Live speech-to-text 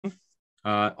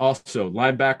Also,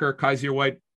 linebacker Kyzir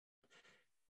White.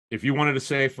 If you wanted to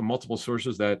say from multiple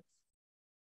sources that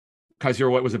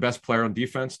Kyzir White was the best player on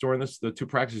defense during the two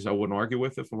practices, I wouldn't argue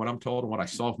with it. From what I'm told and what I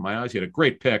saw with my eyes, he had a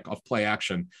great pick off play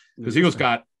action because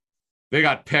they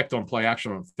got picked on play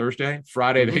action on Thursday.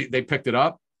 Friday they picked it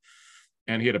up,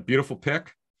 and he had a beautiful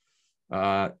pick.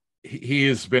 He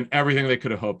has been everything they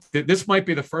could have hoped. This might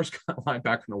be the first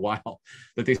linebacker in a while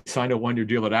that they signed a 1-year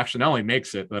deal that actually not only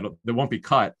makes it, but it won't be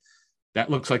cut. That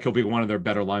looks like he'll be one of their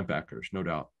better linebackers, no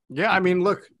doubt. Yeah, I mean,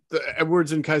 look,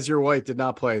 Edwards and Kyzir White did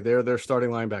not play. They're starting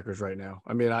linebackers right now.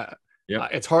 I mean,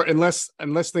 it's hard unless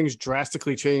things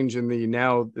drastically change in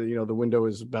the window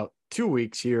is about 2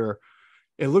 weeks here.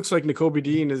 It looks like Nakobe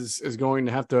Dean is going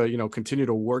to have to continue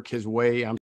to work his way. I'm